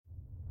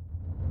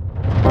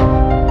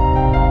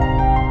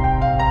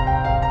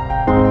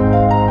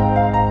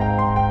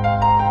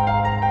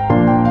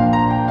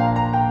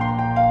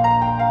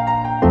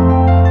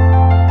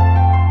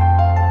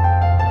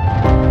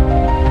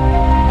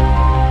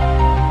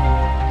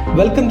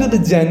Welcome to the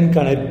Gen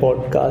Connect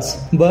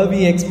podcast, where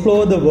we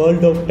explore the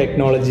world of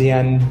technology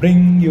and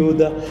bring you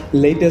the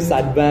latest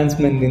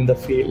advancement in the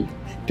field.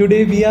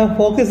 Today, we are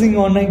focusing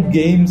on a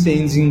game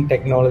changing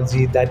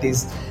technology that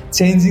is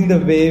changing the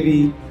way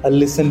we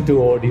listen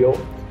to audio,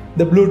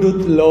 the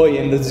Bluetooth Low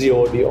Energy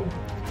Audio.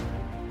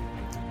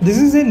 This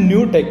is a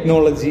new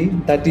technology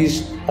that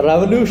is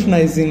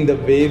revolutionizing the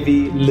way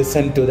we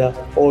listen to the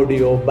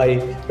audio by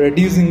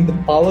reducing the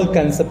power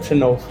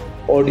consumption of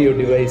audio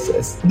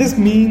devices. This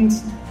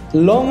means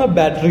longer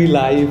battery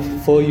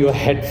life for your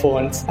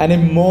headphones and a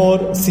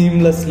more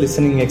seamless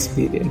listening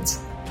experience.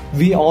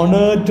 We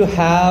honored to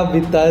have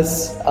with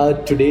us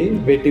today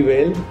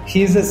Vettivel.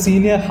 He is a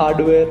senior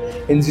hardware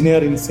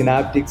engineer in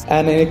Synaptics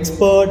and an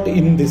expert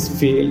in this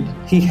field.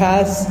 He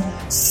has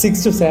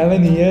 6 to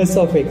 7 years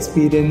of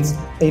experience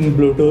in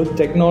Bluetooth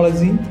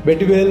technology.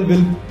 Vettivel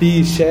will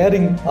be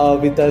sharing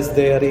with us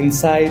their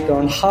insight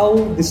on how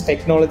this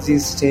technology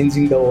is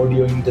changing the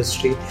audio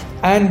industry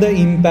and the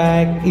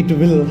impact it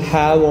will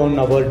have on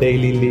our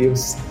daily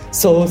lives.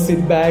 So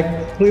sit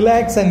back,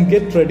 relax, and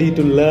get ready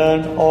to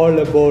learn all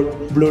about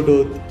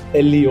Bluetooth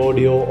LE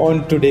audio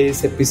on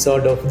today's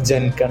episode of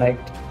Gen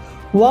Connect.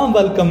 Warm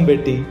welcome,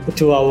 Betty,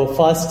 to our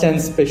first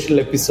and special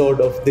episode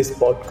of this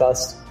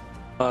podcast.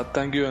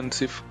 Thank you,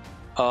 Ansif.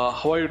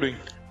 How are you doing?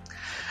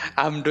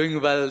 I'm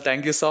doing well.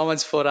 Thank you so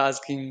much for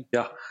asking.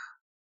 Yeah,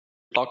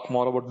 talk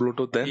more about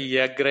Bluetooth then.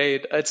 Yeah,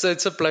 great.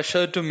 It's a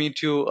pleasure to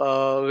meet you,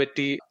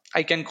 Betty.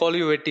 I can call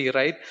you Betty,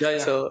 right? Yeah.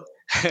 So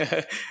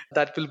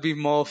that will be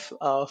more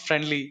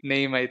friendly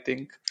name, I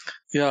think.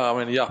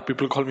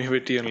 People call me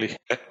Vetty only.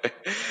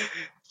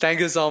 Thank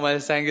you so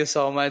much. Thank you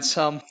so much.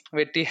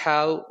 Vetty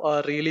have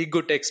a really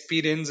good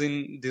experience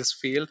in this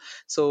field.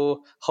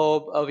 So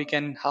hope we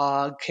can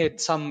get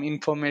some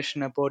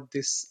information about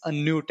this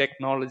new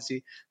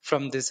technology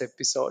from this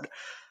episode.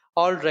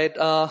 All right.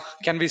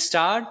 Can we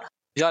start?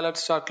 Yeah,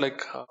 let's start.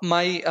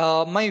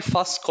 My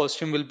first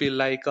question will be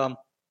like,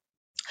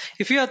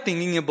 if you are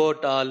thinking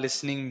about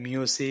listening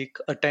music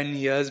 10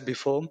 years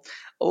before,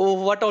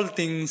 what all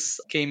things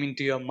came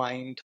into your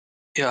mind?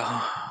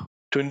 yeah,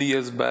 20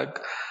 years back.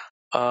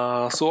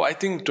 So I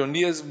think 20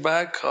 years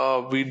back,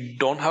 we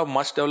don't have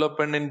much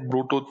development in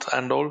Bluetooth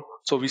and all.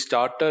 So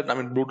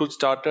Bluetooth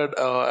started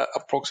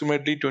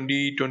approximately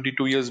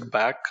 20-22 years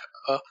back.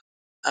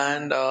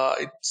 And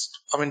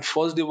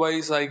first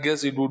device, I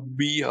guess it would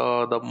be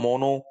the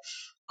mono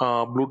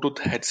Bluetooth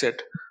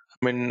headset.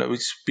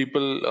 Which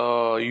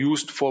people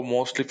used for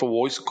mostly for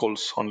voice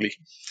calls only.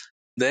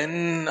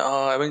 Then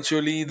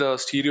eventually the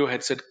stereo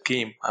headset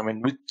came.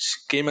 Which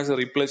came as a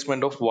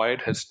replacement of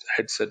wired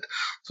headset.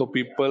 So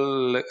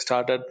people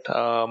started,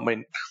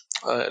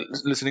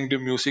 listening to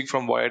music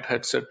from wired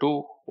headset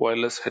to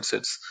wireless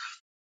headsets.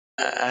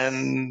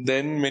 And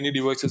then many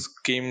devices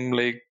came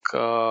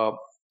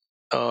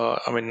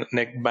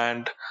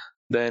neckband,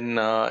 then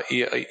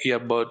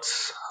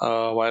earbuds,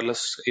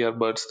 wireless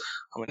earbuds.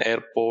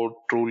 AirPod,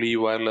 truly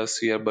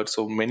wireless earbuds.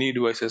 So many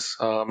devices.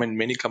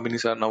 Many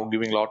companies are now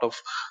giving a lot of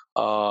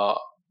uh,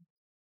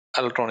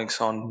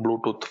 electronics on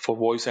Bluetooth for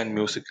voice and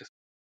music.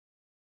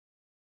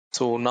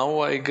 So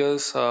now I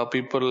guess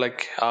people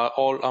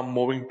all are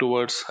moving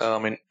towards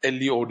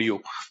LE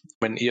audio.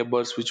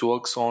 Earbuds which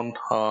works on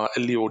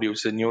LE audio,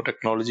 which is a new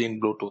technology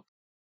in Bluetooth.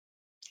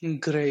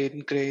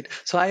 Great, great.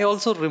 So I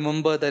also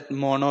remember that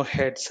mono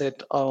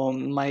headset.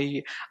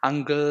 My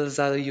uncles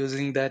are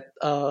using that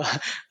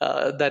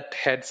that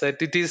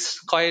headset. It is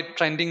quite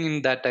trending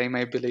in that time,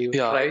 I believe,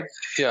 Yeah, right?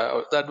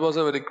 yeah, that was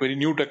a very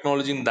new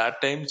technology in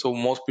that time. So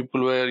most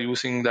people were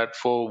using that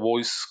for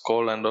voice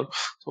call and all.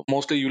 So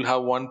mostly you'll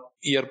have one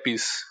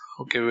earpiece,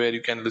 okay, where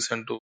you can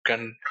listen to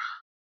can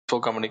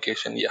for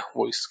communication. Yeah,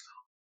 voice.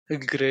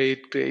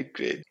 Great, great,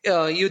 great.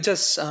 You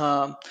just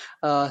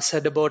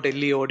said about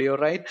LE audio,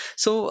 right?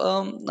 So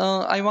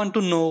I want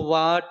to know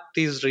what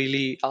is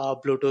really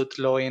Bluetooth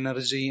Low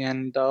Energy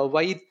and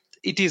why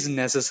it is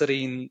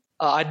necessary in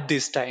at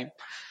this time.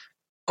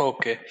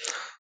 Okay.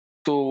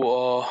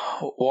 So,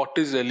 what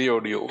is LE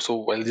audio?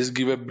 So, I'll just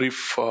give a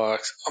brief,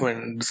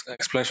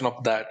 explanation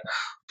of that.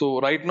 So,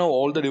 right now,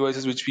 all the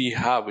devices which we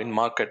have in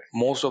market,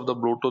 most of the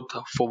Bluetooth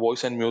for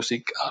voice and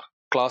music are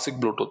classic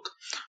Bluetooth,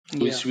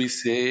 Yeah. which we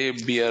say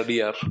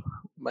BRDR.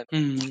 But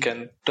Mm.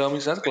 can term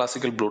is as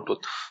classical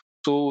Bluetooth.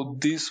 So,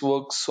 this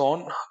works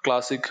on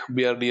classic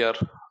BRDR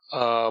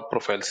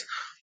profiles,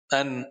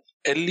 and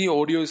LE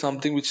audio is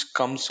something which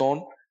comes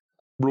on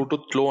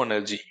Bluetooth low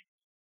energy.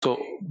 So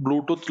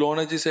Bluetooth Low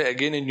Energy is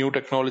again a new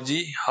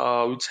technology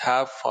which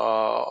have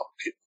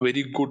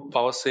very good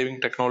power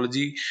saving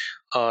technology.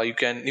 You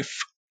can,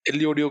 if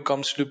LE audio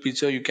comes to the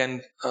picture, you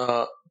can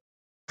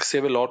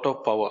save a lot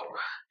of power.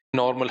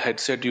 Normal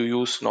headset you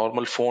use,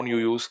 normal phone you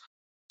use,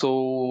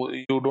 so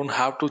you don't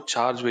have to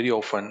charge very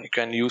often. You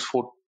can use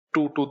for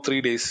 2 to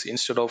 3 days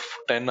instead of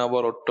 10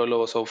 hour or 12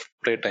 hours of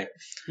playtime.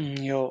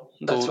 Yo,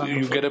 that's So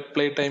you get wonderful. a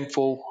playtime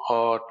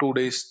for 2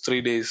 days,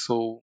 3 days.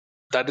 So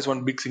that is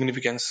one big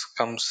significance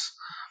comes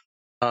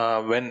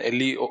when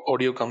LE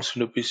audio comes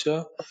into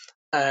picture.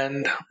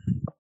 And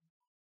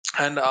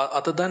And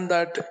other than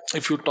that,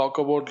 if you talk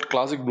about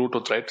classic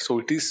Bluetooth, right? So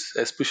it is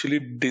especially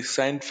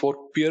designed for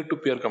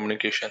peer-to-peer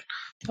communication.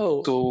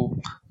 Oh. So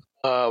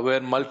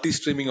where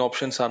multi-streaming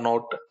options are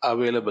not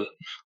available.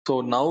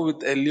 So now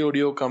with LE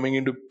audio coming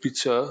into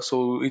picture,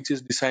 so it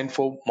is designed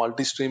for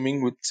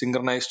multi-streaming with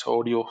synchronized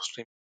audio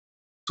stream.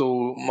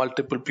 So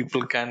multiple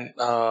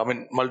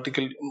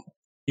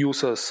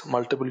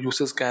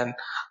users can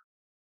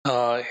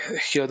uh,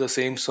 hear the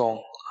same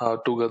song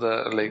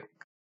together. Like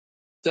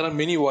there are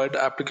many wide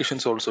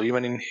applications also,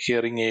 even in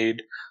hearing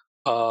aid,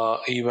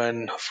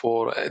 even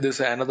for there's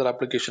another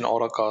application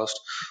Auracast.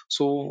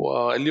 So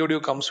LE audio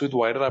comes with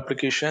wider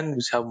application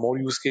which have more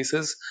use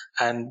cases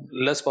and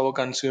less power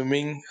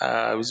consuming,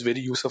 which is very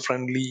user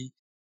friendly.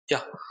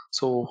 Yeah,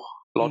 so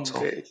lots of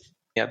Great.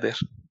 yeah there.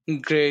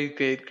 Great,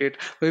 great, great.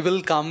 We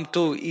will come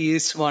to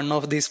each one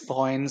of these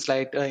points,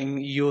 like in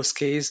use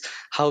case,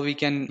 how we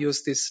can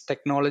use this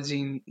technology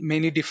in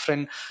many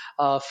different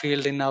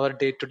field in our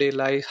day-to-day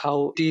life,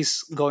 how it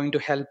is going to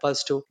help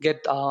us to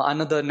get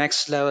another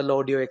next level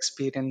audio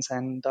experience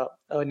and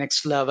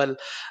next level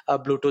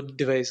Bluetooth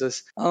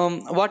devices.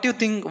 What do you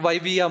think? Why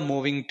we are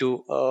moving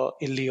to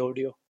LE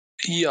audio?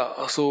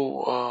 Yeah,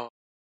 so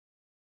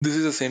this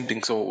is the same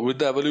thing. So with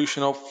the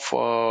evolution of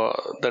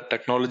the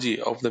technology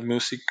of the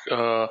music,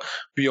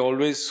 we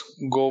always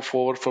go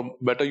for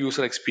better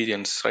user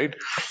experience, right?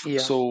 Yeah,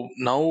 So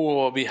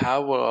now we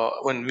have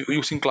when we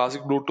using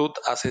classic Bluetooth,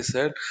 as I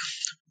said,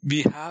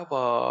 we have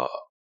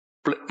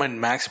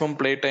maximum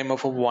playtime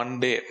of a 1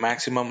 day,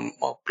 maximum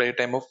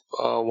playtime of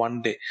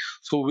 1 day.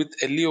 So with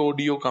LE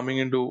audio coming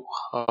into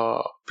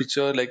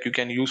picture, like you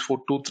can use for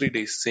 2 3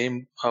 days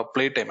same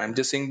playtime. I'm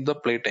just saying the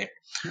playtime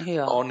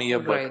yeah, on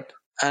earbud. right.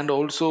 And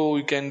also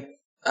you can,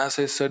 as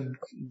I said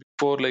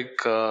before, like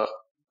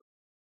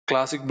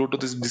classic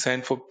Bluetooth is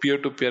designed for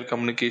peer-to-peer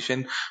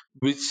communication,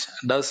 which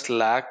does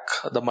lack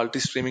the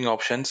multi-streaming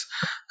options.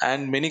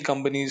 And many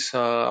companies,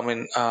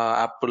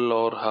 Apple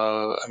or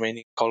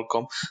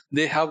Qualcomm,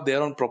 they have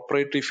their own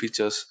proprietary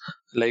features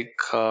like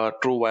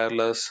True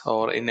Wireless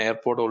or in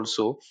airport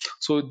also.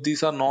 So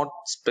these are not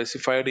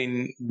specified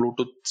in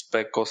Bluetooth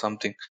spec or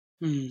something.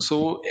 Mm.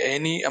 So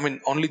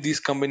only these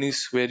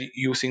companies were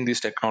using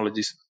these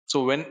technologies.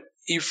 So when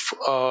if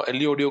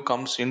LE audio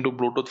comes into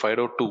Bluetooth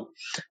 5.2,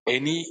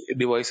 any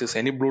devices,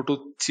 any Bluetooth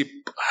chip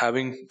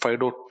having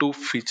 5.2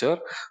 feature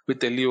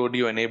with LE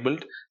audio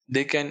enabled,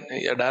 they can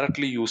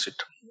directly use it.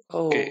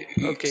 Okay,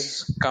 Oh, okay.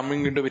 it's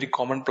coming into a very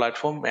common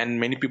platform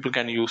and many people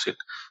can use it.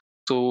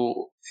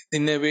 So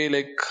in a way,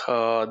 like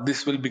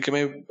this will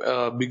become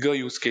a bigger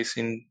use case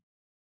in.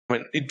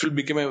 It will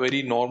become a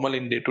very normal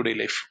in day-to-day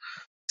life.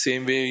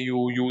 Same way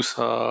you use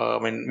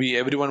we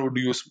everyone would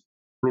use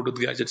Bluetooth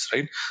gadgets,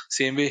 right?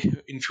 Same way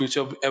in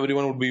future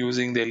everyone would be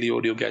using the LE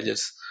audio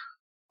gadgets.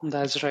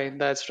 That's right.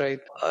 That's right.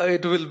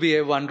 It will be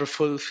a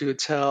wonderful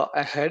future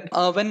ahead.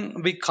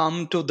 When we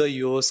come to the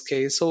use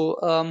case,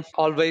 so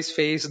always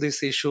face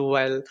this issue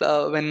while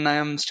when I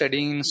am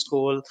studying in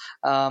school.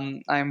 I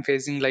am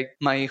facing like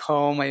my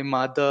home, my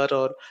mother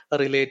or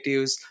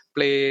relatives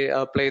play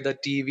the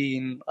TV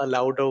in a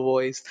louder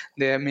voice.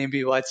 They may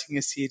be watching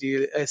a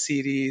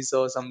series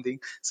or something.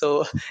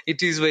 So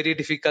it is very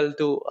difficult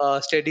to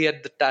study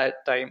at the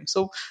time.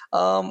 So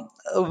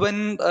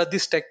when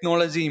this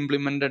technology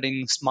implemented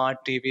in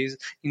smart TVs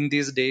in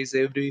these days,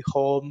 every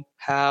home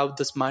have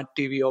the smart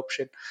TV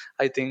option,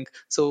 I think.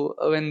 So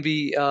when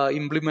we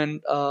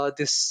implement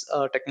this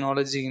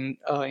technology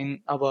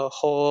in our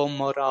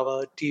home or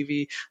our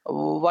TV,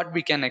 what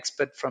we can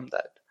expect from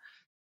that?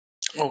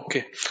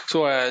 Okay,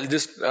 so I'll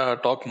just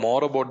talk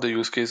more about the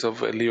use case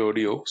of LE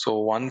audio. So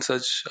one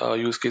such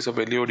use case of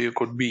LE audio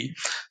could be,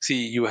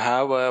 see, you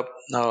have a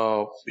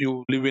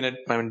you live in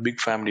a big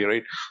family,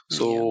 right?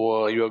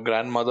 So Yeah. your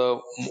grandmother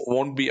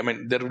won't be.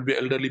 There will be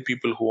elderly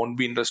people who won't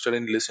be interested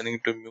in listening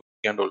to music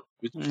and all,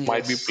 which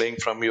might be Yes. playing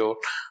from your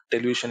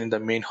television in the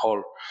main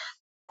hall.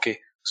 Okay,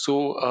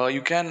 so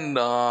you can,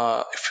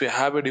 if you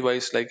have a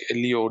device like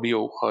LE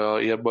audio,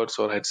 earbuds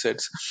or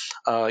headsets,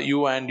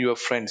 you and your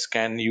friends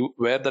can you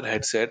wear that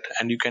headset,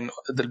 and you can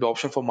there'll be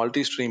option for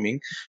multi-streaming.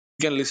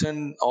 You can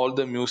listen all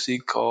the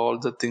music, all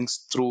the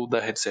things through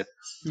the headset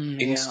Yeah.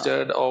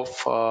 instead of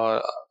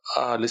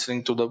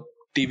listening to the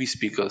TV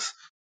speakers.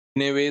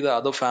 In a way, the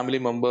other family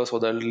members or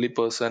the elderly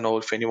person, or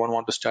if anyone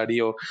want to study,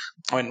 or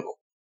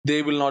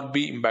they will not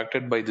be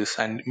impacted by this,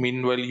 and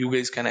meanwhile, you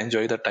guys can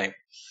enjoy the time.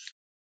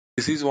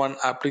 This is one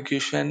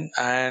application,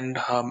 and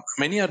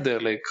many are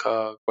there, like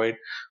quite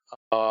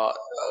uh,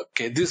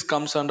 okay. This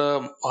comes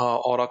under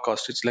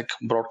Auracast. It's like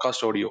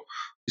broadcast audio.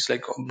 It's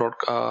like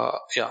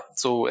yeah.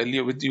 So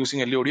LE, with using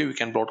LE audio we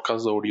can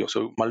broadcast the audio,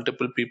 so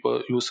multiple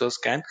people users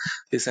can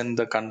listen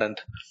the content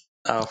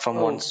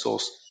from one Oh.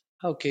 source.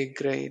 Okay,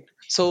 great.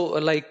 So,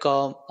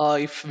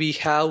 if we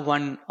have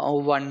one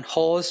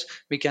host,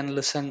 we can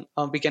listen.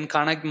 We can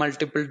connect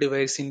multiple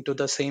device into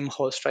the same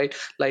host, right?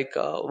 Like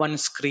one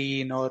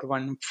screen or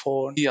one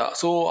phone. Yeah,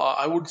 so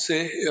I would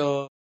say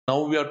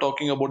now we are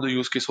talking about the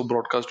use case of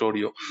broadcast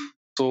audio.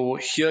 So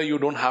here you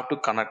don't have to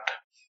connect.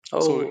 So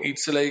Oh,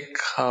 it's like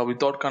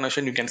without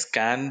connection, you can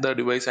scan the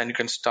device and you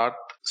can start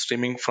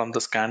streaming from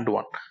the scanned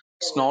one.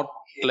 It's not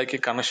like a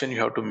connection you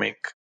have to make.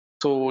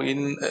 So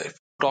in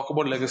talk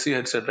about legacy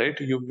headset, right?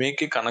 You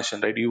make a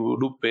connection, right? You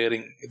do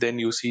pairing, then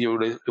you see your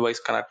device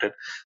connected,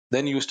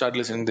 then you start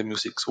listening to the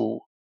music.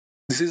 So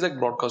this is like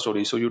broadcast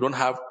audio, so you don't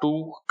have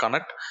to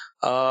connect.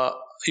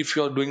 If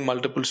you are doing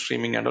multiple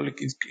streaming and all,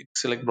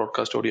 it's like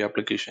broadcast audio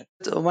application.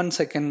 1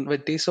 second,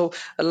 Vitti. So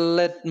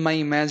let my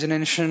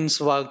imaginations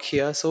work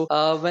here. So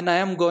when I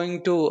am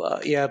going to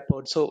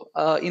airport, so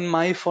in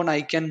my phone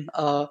I can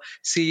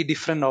see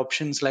different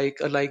options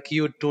like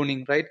you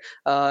tuning, right?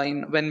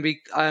 When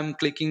we I am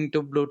clicking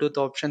to Bluetooth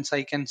options,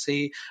 I can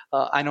see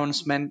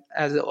announcement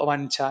as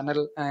one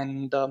channel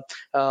and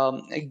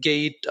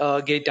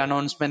gate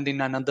announcement in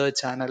another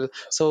channel.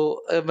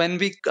 So when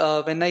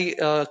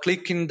I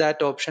click in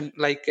that option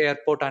like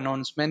airport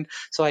announcement,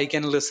 so I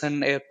can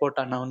listen airport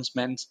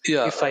announcements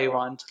Yeah, if I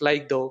want.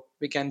 Like though,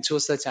 we can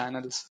choose the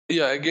channels.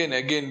 yeah,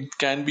 again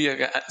can be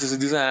this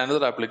is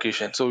another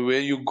application. So where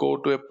you go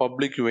to a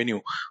public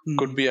venue,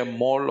 could Hmm. be a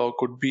mall or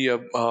could be a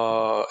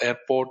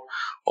airport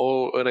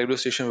or a railway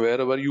station,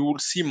 wherever you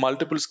would see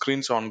multiple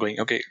screens ongoing.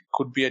 Okay,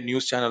 could be a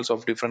news channels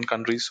of different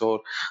countries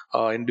or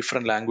in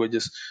different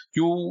languages.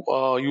 You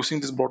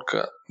using this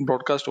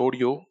broadcast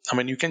audio, I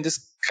mean, you can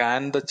just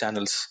scan the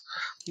channels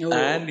Oh,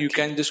 and you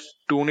okay. can just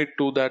tune it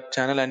to that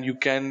channel and you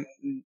can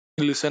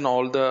listen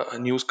all the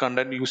news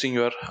content using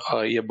your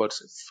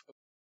earbuds.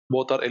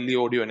 Both are LE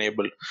audio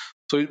enabled.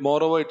 So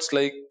moreover, it's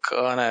like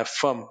an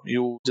FM.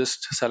 You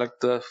just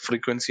select the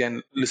frequency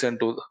and listen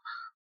to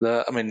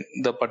I mean,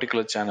 the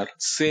particular channel.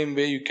 Same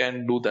way you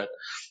can do that.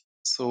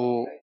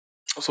 So,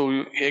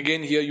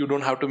 again here you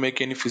don't have to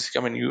make any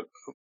physical. I mean, you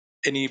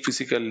any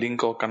physical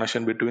link or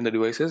connection between the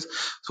devices.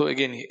 So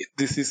again,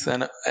 this is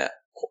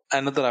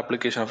another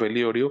application of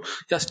LE audio.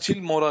 Yeah,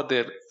 still more are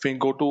there. When you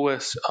go to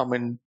I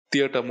mean,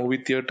 theater,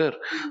 movie theater,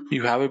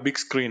 you have a big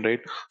screen, right?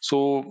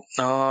 So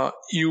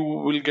you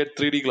will get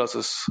 3D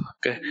glasses,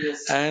 okay,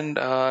 and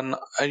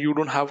you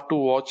don't have to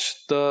watch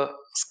the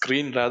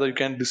screen. Rather, you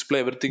can display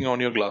everything on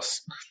your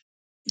glass.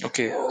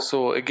 Okay,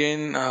 so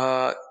again,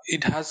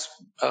 it has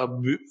I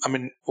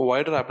mean,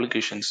 wider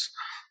applications.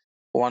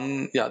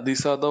 One, yeah,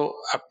 these are the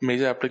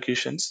major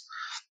applications,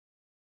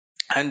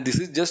 and this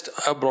is just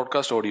a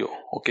broadcast audio.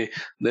 Okay,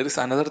 there is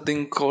another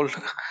thing called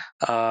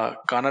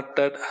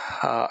connected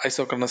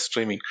isochronous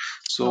streaming.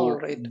 So All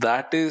right.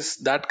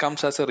 that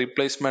comes as a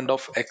replacement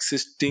of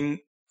existing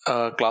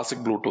classic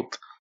Bluetooth.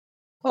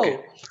 Okay,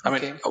 Oh, I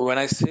mean, okay. when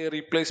I say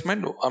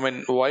replacement, I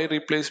mean, why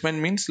replacement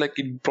means like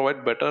it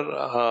provide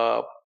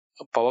better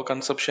power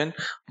consumption,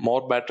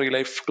 more battery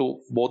life to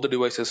both the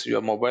devices,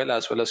 your mobile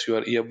as well as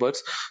your earbuds.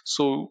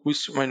 So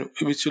which, I mean,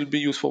 which will be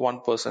used for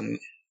one person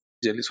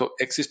generally. So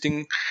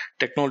existing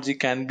technology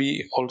can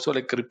be also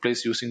like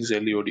replaced using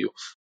Zelly audio.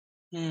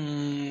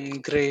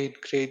 Great,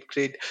 great,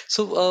 great.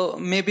 So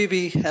maybe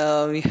we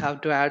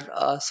have to add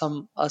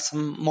some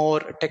more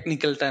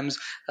technical terms.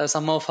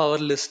 Some of our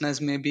listeners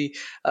may be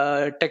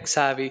tech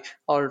savvy.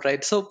 All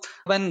right. So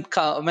when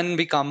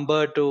we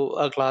compare to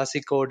a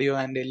classic audio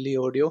and LE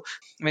audio,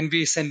 when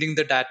we sending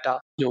the data.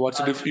 Yeah,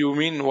 Uh, you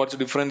mean what's the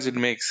difference it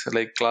makes,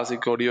 like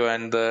classic audio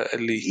and the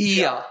LE?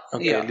 yeah,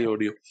 Okay, yeah. LE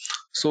audio.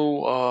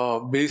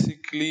 So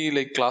basically,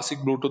 like classic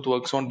Bluetooth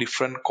works on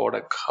different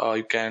codec.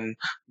 You can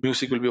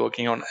music will be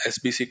working on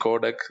SBC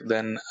codec,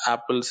 then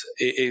Apple's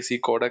AAC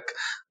codec,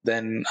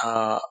 then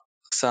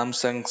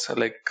Samsung's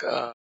like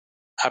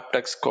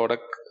aptX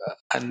codec,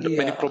 and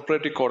many Yeah.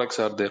 proprietary codecs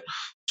are there.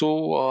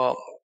 So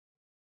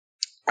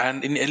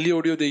and in LE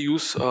audio, they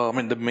use, I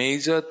mean, the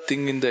major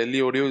thing in the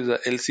LE audio is the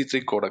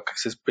LC3 codec.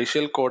 It's a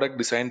special codec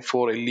designed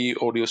for LE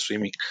audio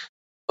streaming.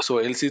 So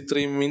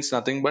LC3 means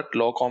nothing but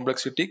low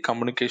complexity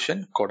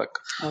communication codec.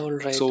 All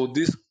right. So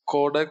this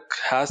codec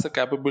has the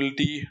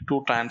capability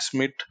to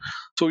transmit.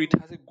 So it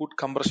has a good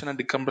compression and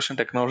decompression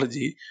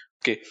technology.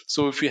 Okay.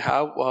 So if you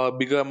have a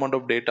bigger amount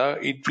of data,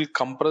 it will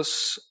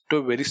compress to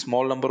a very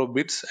small number of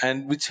bits,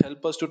 and which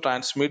help us to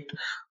transmit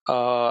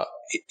uh,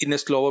 in a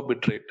slower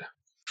bit rate.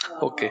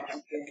 Okay,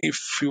 if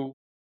you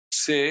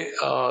say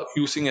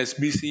using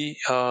SBC,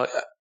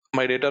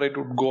 my data rate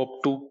would go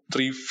up to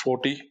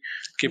 340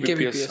 kbps,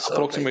 kbps. All right.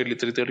 approximately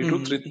 330 to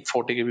Mm.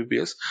 340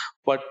 kbps.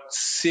 But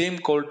same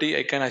quality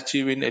I can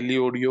achieve in LE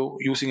audio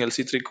using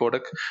LC3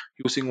 codec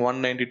using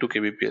 192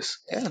 kbps.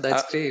 Yeah, Uh,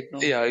 that's great.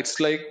 No. yeah, it's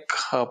like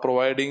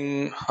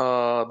providing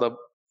the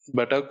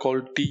better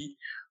quality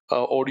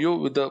audio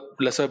with the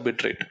lesser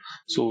bitrate.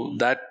 So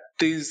that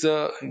is the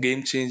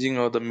game changing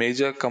or the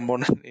major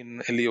component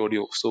in LE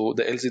audio. So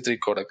the LC3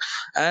 codec.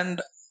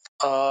 And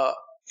uh,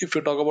 if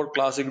you talk about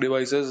classic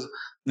devices,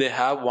 they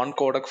have one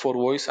codec for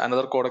voice,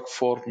 another codec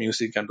for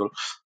music and all.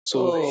 So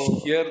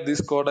Oh. here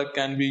this codec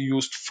can be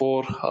used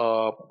for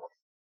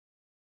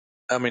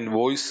I mean,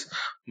 voice,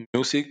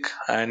 music,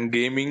 and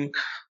gaming.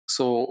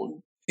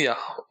 So yeah,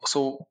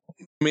 so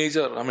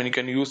major. I mean, you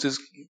can use this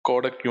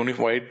codec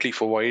widely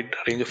for wide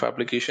range of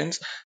applications,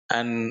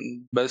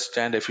 and best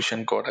and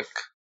efficient codec.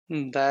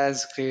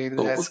 That's great.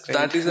 So That's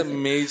that great. is a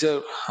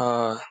major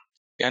uh,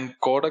 And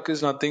codec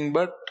is nothing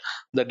but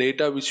the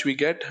data which we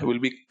get will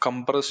be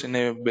compressed in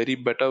a very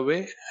better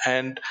way,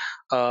 and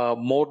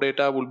more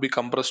data will be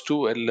compressed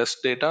to a less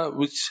data,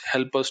 which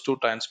help us to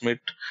transmit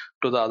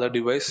to the other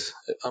device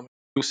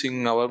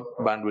using our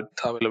bandwidth,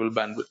 available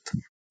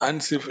bandwidth. And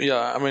if,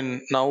 yeah, I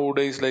mean,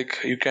 nowadays,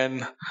 like you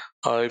can,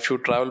 if you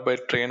travel by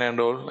train and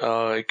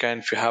all, you can,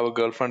 if you have a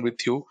girlfriend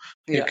with you,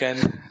 you Yeah. can,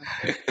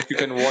 you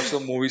can watch the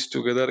movies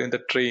together in the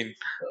train.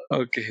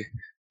 Okay.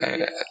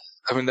 Uh,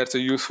 I mean, that's a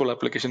useful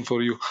application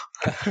for you.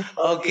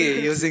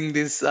 Okay, using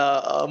this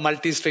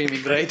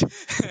multi-streaming, right?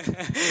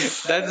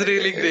 That's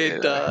really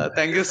great.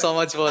 Thank you so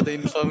much for the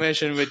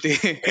information, Viti.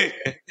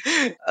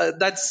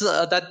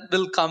 That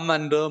will come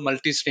under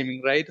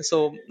multi-streaming, right?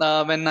 So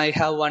when I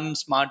have one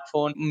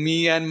smartphone,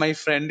 me and my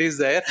friend is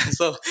there,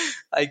 so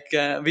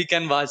we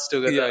can watch Yeah,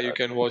 together. you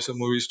can watch the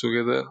movies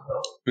together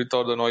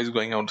without the noise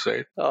going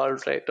outside. All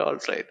right, all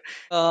right.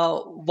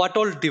 What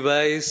all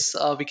device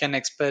we can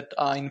expect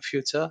in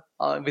future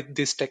with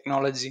this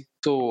technology?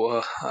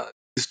 So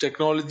these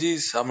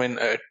technologies, I mean,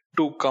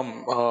 to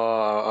come.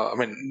 I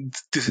mean,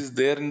 this is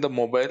there in the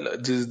mobile.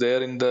 This is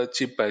there in the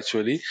chip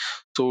actually.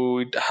 So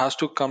it has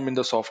to come in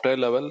the software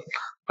level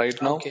right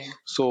now. Okay.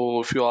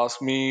 So if you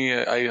ask me,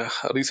 I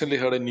recently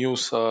heard a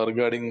news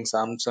regarding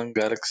Samsung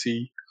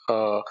Galaxy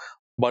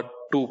Bud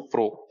 2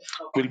 Pro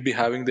will be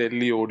having the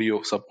LE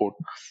audio support.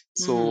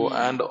 So, Hmm.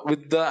 and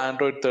with the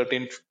Android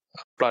 13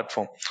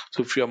 platform.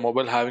 So if your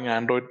mobile having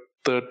Android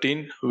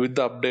 13 with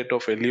the update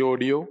of LE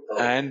audio,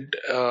 and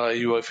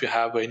you, if you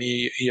have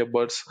any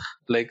earbuds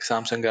like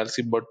Samsung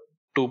Galaxy Bud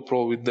 2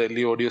 Pro with the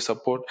LE audio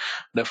support,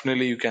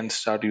 definitely you can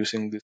start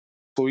using this.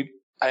 So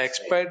I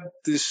expect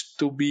this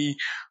to be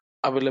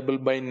available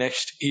by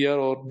next year,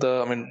 or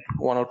the, I mean,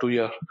 1 or 2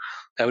 year.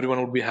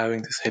 Everyone would be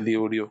having this LE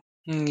audio.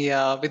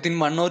 Yeah, within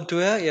 1 or 2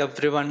 year,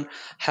 everyone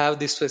have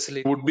this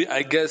facility. Would be,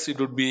 I guess, it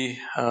would be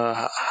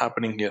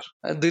happening here.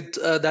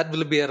 That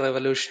will be a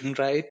revolution,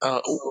 right?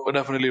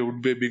 Definitely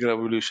would be a big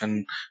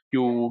revolution.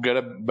 You get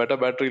a better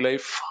battery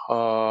life,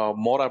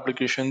 more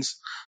applications,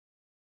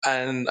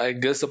 and I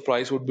guess the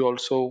price would be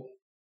also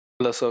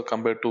lesser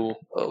compared to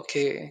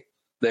Okay.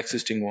 the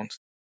existing ones.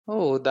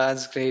 Oh,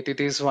 that's great.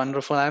 It is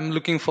wonderful. I'm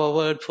looking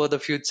forward for the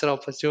future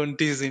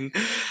opportunities in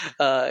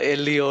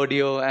LE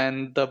audio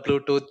and the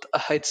Bluetooth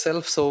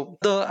itself. So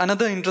the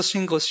another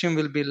interesting question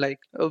will be like,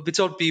 which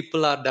all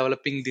people are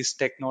developing this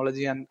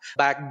technology and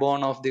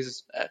backbone of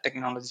this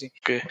technology?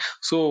 Okay,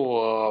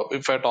 so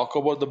if I talk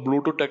about the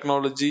Bluetooth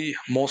technology,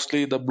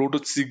 mostly the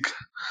Bluetooth SIG.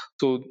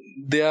 So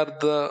they are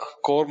the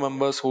core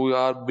members who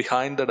are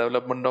behind the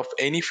development of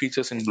any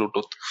features in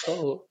Bluetooth.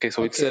 Oh, Okay,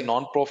 so it's a okay.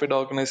 non-profit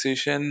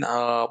organization.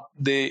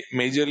 They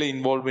majorly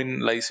involved in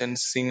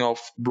licensing of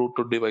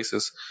Bluetooth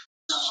devices.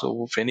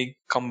 So if any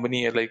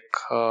company like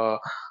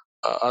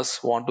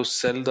us want to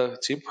sell the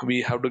chip,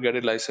 we have to get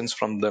a license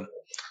from them.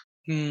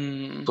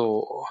 Hmm.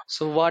 So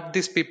So what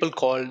these people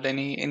called?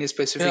 Any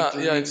specific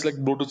yeah, name? it's like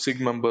Bluetooth SIG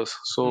members.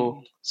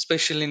 So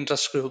Special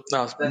interest group.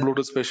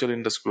 Bluetooth Special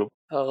Interest Group.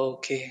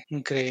 Okay,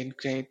 great,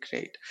 great,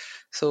 great.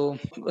 So,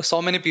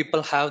 so many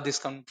people have this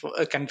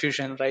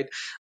confusion, right?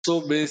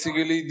 So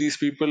basically, these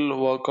people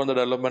work on the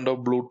development of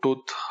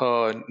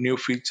Bluetooth new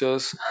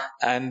features,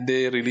 and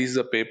they release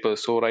the paper.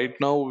 So right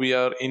now we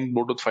are in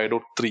Bluetooth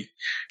 5.3.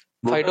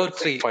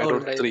 Bluetooth 5.3. All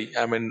right. 5.3.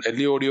 I mean,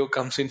 LE audio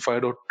comes in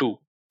 5.2.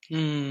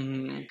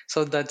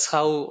 So that's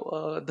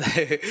how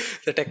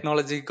the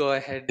technology go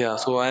ahead. Yeah.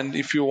 So, and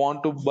if you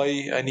want to buy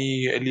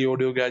any LE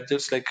audio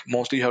gadgets, like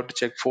mostly you have to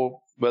check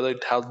for whether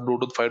it has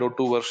Bluetooth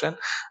 5.2 version,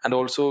 and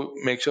also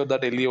make sure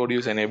that LE audio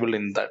is enabled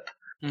in that.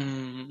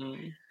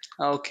 Mm,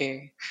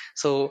 okay.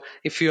 So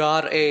if you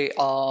are a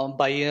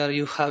buyer,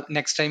 you have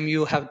next time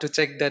you have to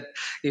check that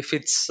if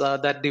it's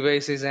that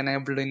device is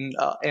enabled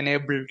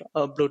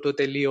Bluetooth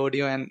LE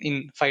audio and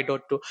in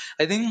 5.2.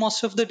 I think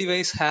most of the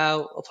device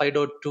have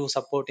 5.2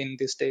 support in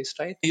these days,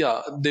 right?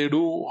 Yeah, they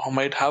do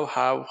might have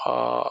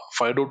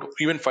 5.2.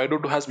 Even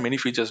 5.2 has many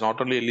features, not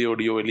only LE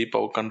audio, LE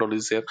power control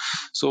is there.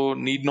 So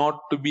need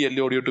not to be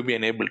LE audio to be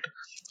enabled,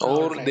 All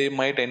or right. they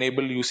might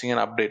enable using an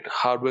update.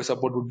 Hardware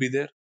support would be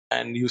there,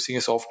 and using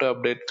a software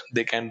update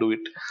they can do it.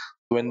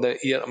 When the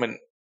ear,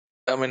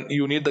 I mean,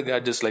 you need the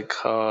gadgets like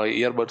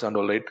earbuds and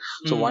all, right?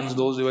 So once Mm.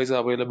 those devices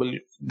are available,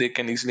 they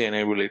can easily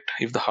enable it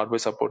if the hardware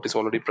support is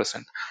already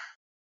present.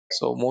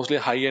 So mostly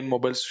high-end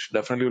mobiles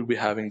definitely will be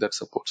having that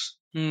supports.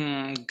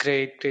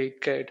 Great, great,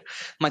 great.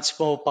 Much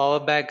more power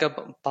backup.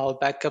 Power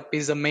backup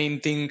is the main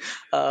thing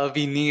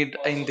we need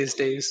in these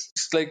days.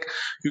 It's like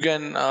you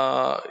can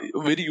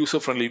very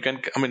user friendly. You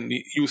can, I mean,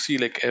 you see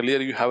like earlier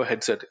you have a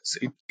headset.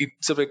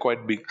 It's a very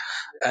quite big,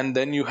 and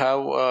then you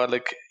have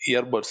like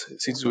earbuds.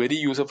 It's very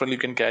user friendly.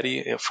 You can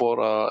carry for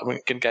I mean,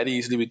 can carry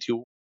easily with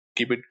you.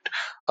 Keep it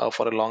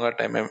for a longer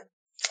time.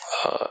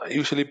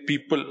 Usually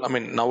people, I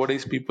mean,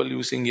 nowadays people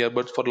using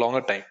earbuds for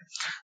longer time,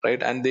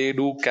 right? And they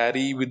do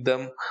carry with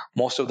them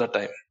most of the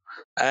time.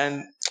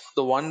 And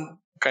the one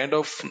kind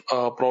of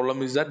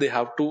problem is that they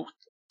have to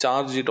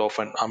charge it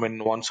often. I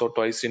mean, once or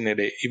twice in a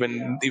day,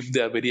 even if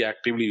they are very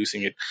actively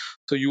using it.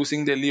 So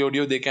using the LE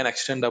audio, they can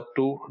extend up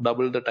to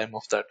double the time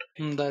of that.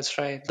 That's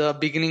right. The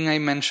beginning I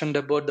mentioned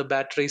about the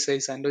battery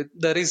size, and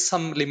there is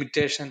some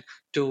limitation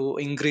to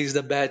increase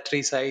the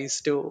battery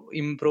size to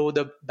improve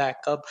the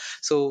backup.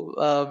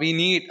 So we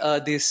need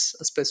this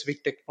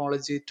specific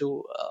technology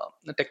to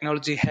the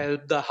technology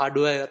help the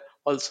hardware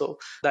also.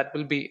 That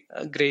will be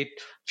a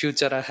great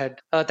future ahead.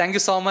 Thank you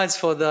so much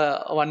for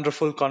the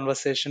wonderful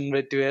conversation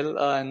with Duel,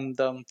 and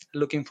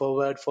looking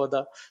forward for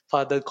the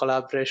further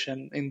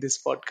collaboration in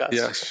this podcast.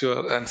 Yeah,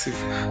 sure. And see,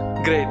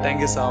 Great.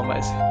 Thank you so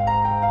much.